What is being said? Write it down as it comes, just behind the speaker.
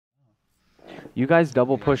You guys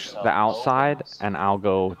double push the outside, and I'll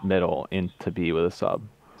go middle into B with a sub.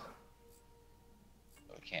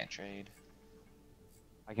 We can't trade.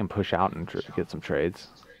 I can push out and get some trades.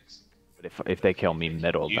 But if they kill me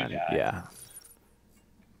middle, then yeah.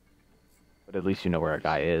 But at least you know where a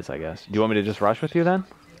guy is, I guess. Do you want me to just rush with you then?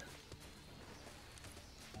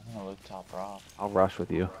 I'm gonna look top rock. I'll rush with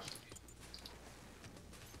you.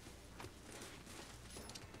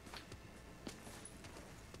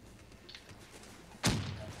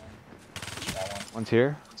 One's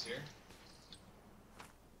here.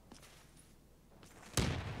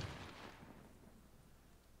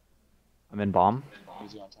 I'm in bomb.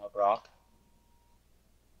 Easy on top rock.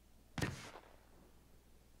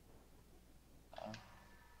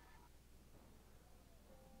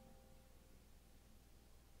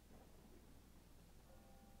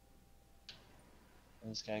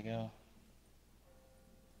 Where'd this guy go?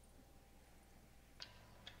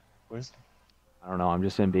 Where's... I don't know, I'm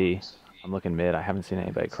just in B. I'm looking mid. I haven't seen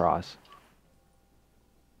anybody cross.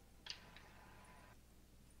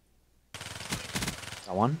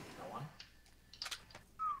 Got one?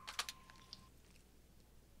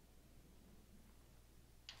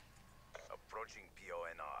 Approaching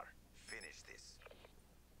PONR. Finish this.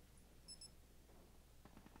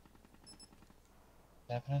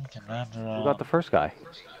 Happening? Conundrum. Who got the first guy?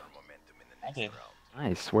 I did.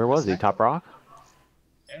 Nice. Where was he? Top rock?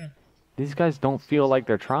 Yeah. These guys don't feel like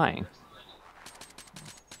they're trying.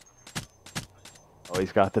 Oh,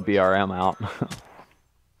 he's got the BRM out.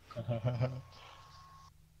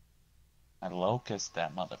 I locust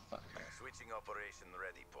that motherfucker. Switching operation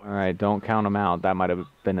ready point. Alright, don't count them out. That might have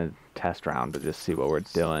been a test round to just see what we're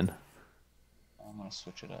doing. I'm gonna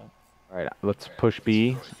switch it up. Alright, let's push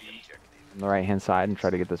B on the right hand side and try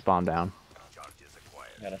to get this bomb down.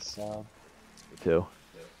 Got a sub. Me too.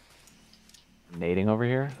 Nading over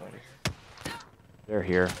here? They're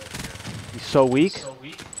here. He's so weak.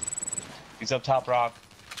 He's up top rock.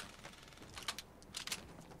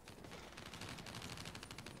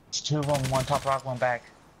 It's two of them, one top rock, one back.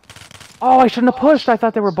 Oh, I shouldn't have pushed. I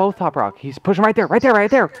thought they were both top rock. He's pushing right there, right there, right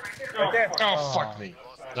there. Oh, fuck me.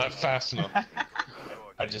 Not fast enough.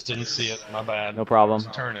 I just didn't see it. My bad. No problem.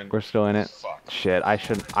 Turning. We're still in it. Fuck. Shit, I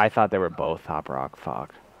thought they were both top rock.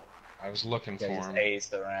 Fuck. I was looking for Just him.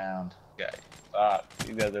 aced around. Okay. Fuck.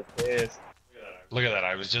 You guys are pissed. Look at that.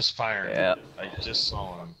 I was just firing. Yeah. I just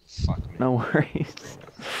saw him. Fuck me. No worries.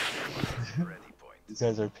 These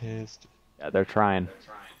guys are pissed. Yeah, they're trying.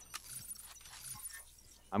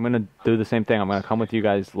 I'm gonna do the same thing. I'm gonna come with you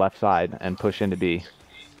guys left side and push into B.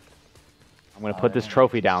 I'm gonna put this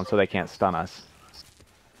trophy down so they can't stun us.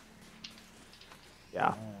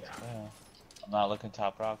 Yeah. I'm not looking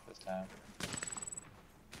top rock this time.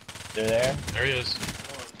 They're there? There he is.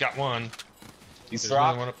 Got one. He's There's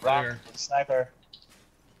rock, another one up rock, there. sniper.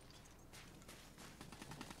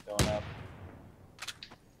 Going up.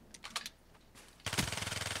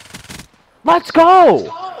 Let's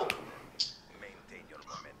go!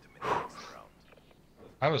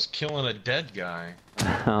 I was killing a dead guy.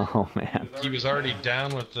 Oh man. He was already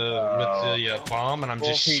down with the bomb, and I'm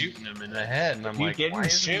just shooting him in the head, and I'm You like, didn't why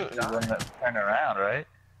is he shoot dying? when that turned around, right?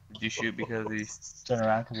 Did you shoot because he turned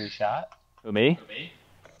around because he shot? Who, me?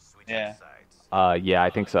 Yeah. Yeah, I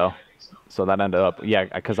think so. So that ended up, yeah,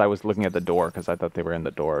 because I was looking at the door because I thought they were in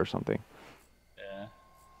the door or something. Yeah.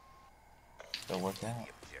 Still worked out.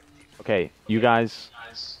 Okay, you guys,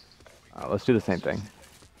 let's do the same thing.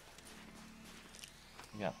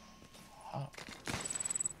 Yeah. Oh.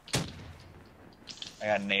 I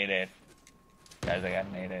got naded. Guys, I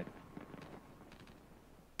got naded.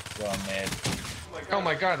 Going mid. Oh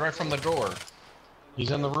my god, right from the door.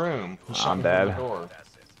 He's in the room. He shot I'm me from dead. the door.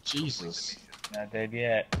 Jesus. Not dead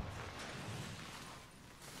yet.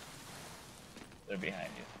 They're behind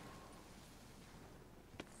you.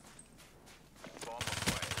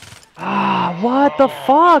 Ah, what the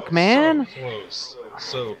fuck, man? So close.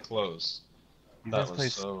 So close. You That guys play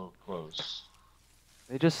was so close.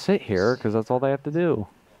 They just sit here because that's all they have to do.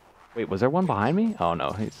 Wait, was there one behind me? Oh no,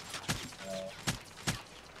 he's...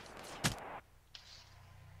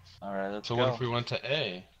 Alright, let's So go. what if we went to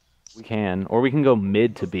A? We can, or we can go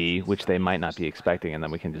mid to B, which they might not be expecting, and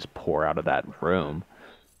then we can just pour out of that room.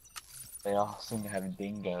 They all seem to have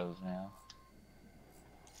dingoes now.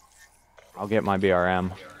 I'll get my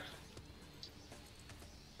BRM.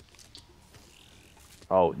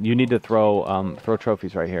 Oh, you need to throw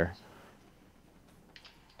trophies right here.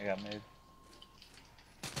 I got mid.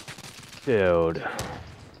 Dude.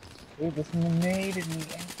 Dude, this naded me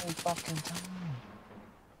every fucking time.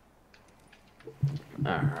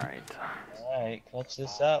 Alright. Alright, clutch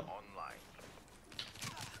this up.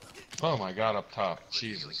 Oh my god, up top.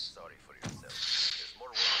 Jesus. Sorry for yourself. There's more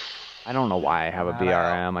work. I don't know why I have a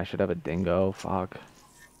BRM. I should have a dingo. Fuck.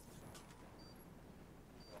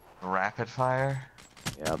 Rapid fire?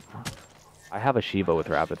 Yep. I have a Shiva with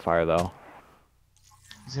rapid fire though.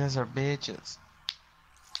 These guys are bitches.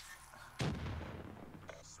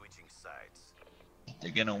 Switching sides.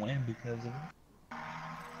 They're gonna win because of it.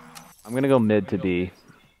 I'm gonna go mid to B.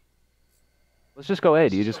 Let's just go A.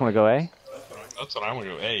 Do you just want to go A? That's what I want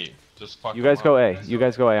to do. A. Just fuck You them guys go up. A. You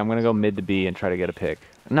guys go A. I'm gonna go mid to B and try to get a pick.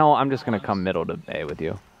 No, I'm just gonna come middle to A with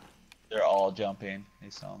you. They're all jumping. They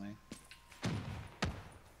saw me.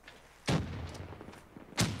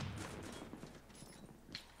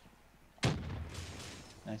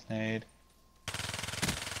 Nice nade.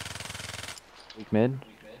 Weak mid.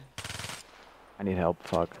 I need help.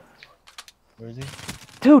 Fuck. Where is he?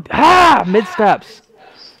 Dude, ah! Mid steps.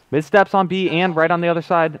 Mid steps on B and right on the other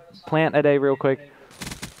side. Plant at A real quick.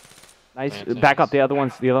 Nice. Back up. The other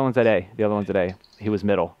one's at A. The other one's at A. He was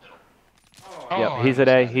middle. Oh, Yep, he's at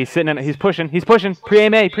A. He's sitting in. He's pushing. He's pushing.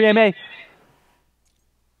 Pre-aim A. Pre-aim A.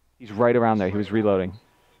 He's right around there. He was reloading.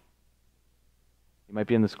 He might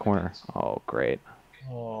be in this corner. Oh, great.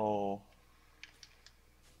 Oh.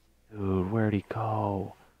 Dude, where'd he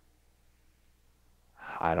go?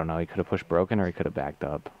 I don't know. He could have pushed broken or he could have backed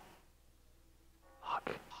up. Fuck.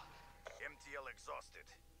 MTL exhausted.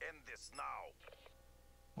 End this now.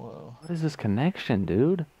 Whoa. What is this connection,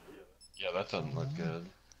 dude? Yeah, that doesn't look good.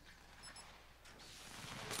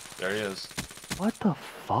 There he is. What the In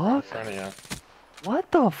fuck? front of you.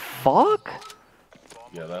 What the fuck?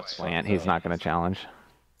 Yeah, that's Plant, fucked he's up. not gonna challenge.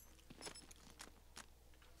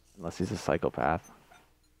 Unless he's a psychopath.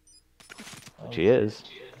 Which he is.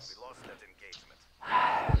 We lost that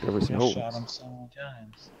engagement. There was I no... shot him so many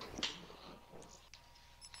times.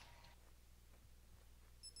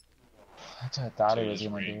 That's what I thought So he you was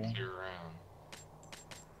just gonna read do. clear around.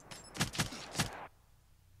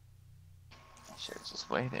 I should've just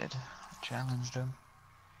waited. Challenged him.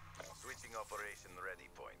 Switching operation ready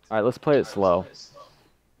point. Alright, let's play it slow.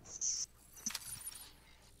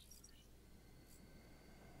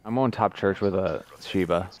 I'm on top church with a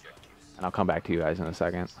Shiva. And I'll come back to you guys in a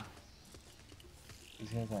second. These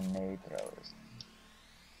guys are nade throwers.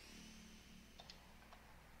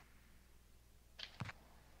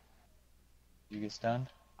 You get stunned?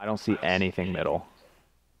 I don't see anything middle.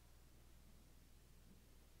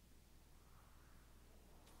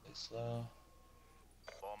 Stay slow.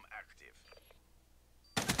 Bomb active.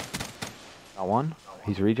 Got one?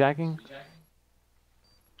 He's rejacking?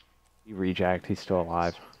 He rejacked. He's still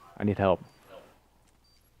alive. I need help.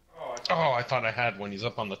 Oh, I thought I had one. He's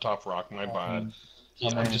up on the top rock. My bad.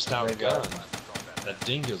 I'm just outgunned. That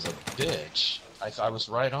dingo's a bitch. I was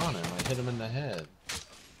right on him. I hit him in the head.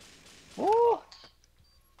 Woo!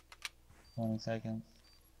 20 seconds.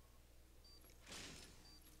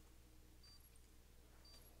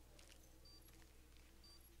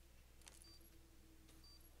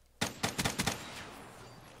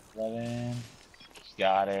 Eleven.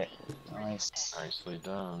 Got it. Nice. Nicely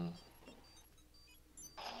done.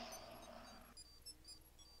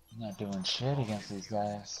 I'm not doing shit against these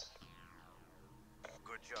guys.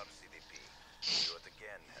 Good job, CDP. Do it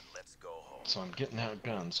again and let's go home. So I'm getting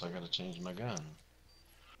outgunned, so I gotta change my gun.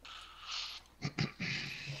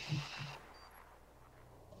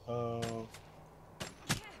 Oh.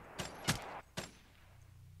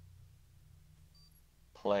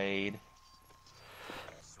 Played.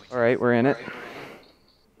 Alright, we're in it.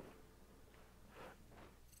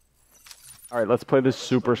 Alright, let's play this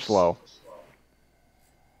super slow.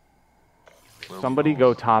 Somebody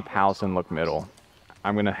go top house and look middle.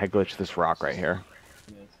 I'm gonna head glitch this rock right here.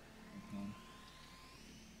 Yes.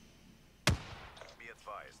 Be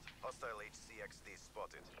advised. Hostile HCXD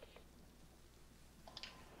spotted.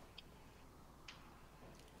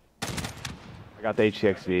 I got the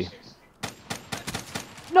HCXV.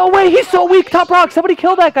 No way, he's so weak! Top rock! Somebody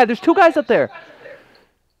kill that guy! There's two guys up there!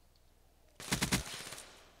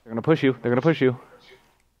 They're gonna push you. They're gonna push you.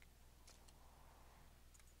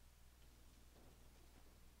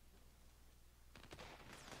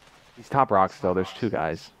 He's top rock still. There's two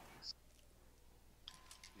guys.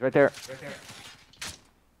 He's right there.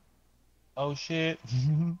 Oh shit.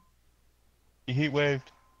 He heat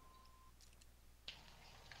waved.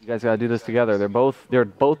 You guys gotta do this together. They're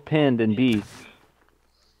both pinned in B.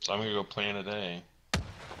 So I'm gonna go Planet A.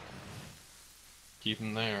 Keep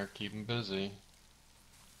him there. Keep him busy.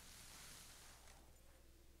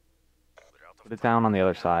 Put it down on the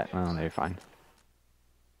other side. Oh, no, you're fine.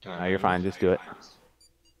 Can I No, you're move? fine. Just do it.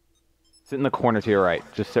 Sit in the corner to your right.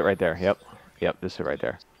 Just sit right there. Yep. Yep, just sit right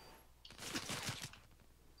there.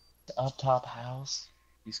 up top house.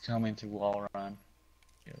 He's coming through wall run.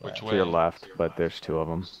 Which To way? your left, but there's two of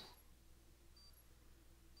them.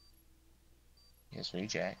 Yes,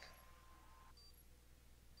 reject.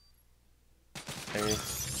 There he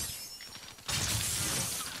is.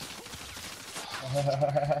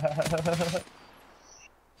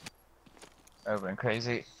 That would've been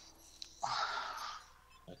crazy.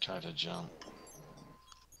 I tried to jump.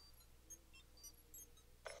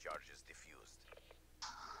 Charges diffused.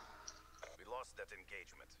 We lost that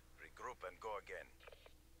engagement. Regroup and go again.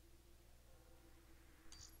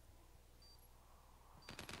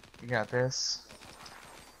 You got this.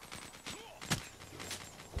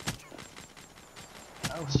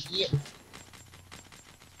 Oh shit.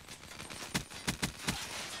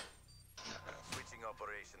 Switching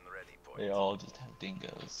operation ready point. They all just have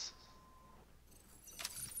dingoes.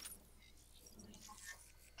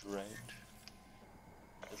 Dread.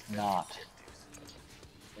 It's not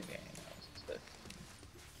the game.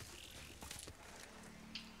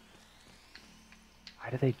 Why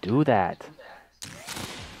do they do that?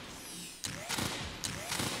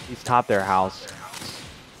 He's topped their house.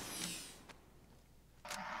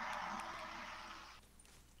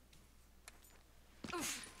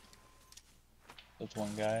 That's one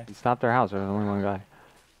guy. He's topped their house. There's only one guy.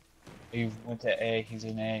 He went to A. He's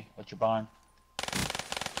in A. What's your barn?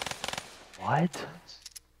 What?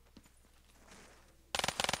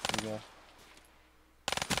 Here you go.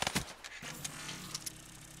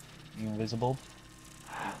 You invisible?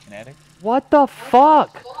 You kinetic? What the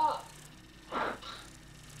fuck?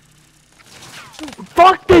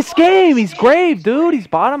 Fuck this game! He's grave, dude! He's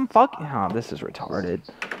bottom. Fuck. Oh, this is retarded.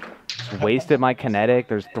 Just wasted my kinetic.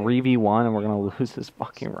 There's 3v1 and we're gonna lose this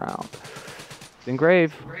fucking round. He's in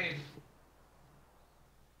grave.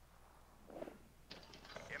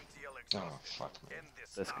 MTL Oh, fuck me. End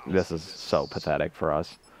this This is so pathetic for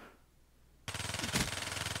us.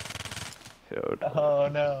 Dude. Oh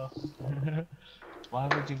no. Why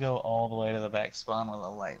would you go all the way to the back spawn with a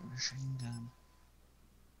light machine gun?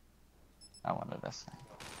 I wanted this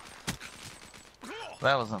thing.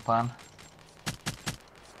 That wasn't fun.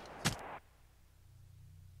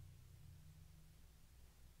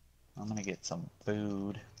 I'm gonna get some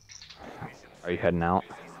food. Are you heading out?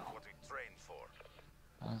 what we trained for.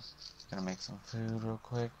 I was gonna make some food real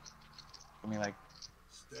quick. Give me like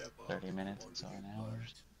 30 minutes or so, an hour.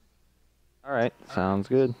 Alright, sounds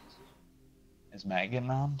good. Is Matt getting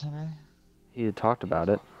on today? He had talked about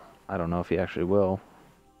it. I don't know if he actually will.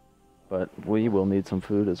 But we will need some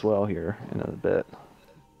food as well here in a bit.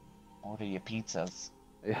 Order your pizzas.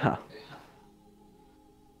 Yeah.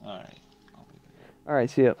 Alright. Alright,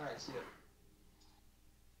 see ya.